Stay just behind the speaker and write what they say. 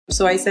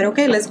So I said,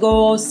 okay, let's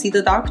go see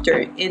the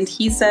doctor. And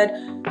he said,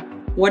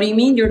 what do you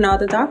mean you're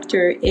not a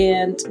doctor?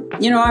 And,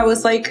 I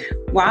was like,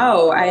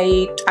 wow,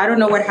 I don't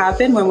know what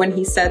happened when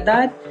he said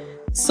that.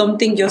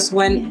 Something just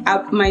went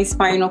up my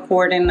spinal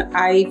cord and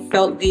I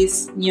felt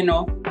this,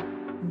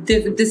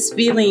 this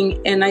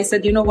feeling. And I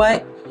said, you know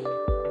what?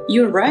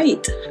 You're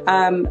right.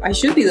 I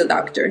should be the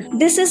doctor.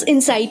 This is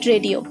Insight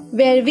Radio,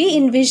 where we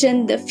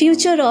envision the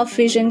future of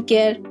vision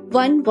care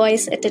one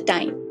voice at a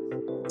time.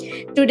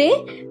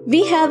 Today,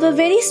 we have a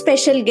very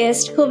special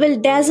guest who will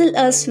dazzle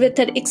us with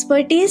her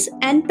expertise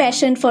and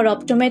passion for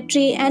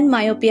optometry and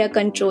myopia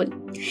control.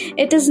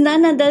 It is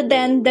none other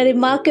than the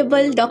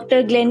remarkable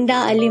Dr.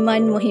 Glenda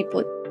Aleman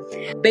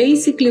Moheeputh.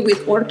 Basically,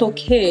 with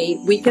Ortho-K,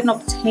 we can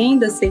obtain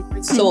the same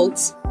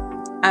results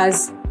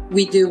as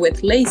we do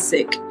with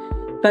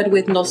LASIK, but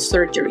with no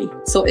surgery.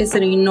 So it's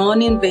a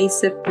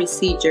non-invasive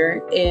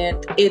procedure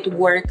and it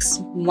works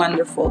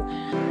wonderful.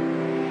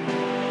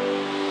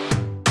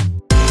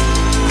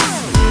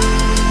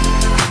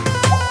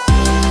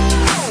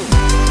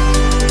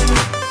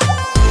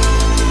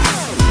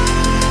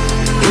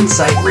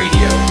 Insight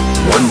Radio.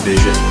 One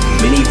vision,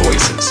 many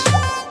voices.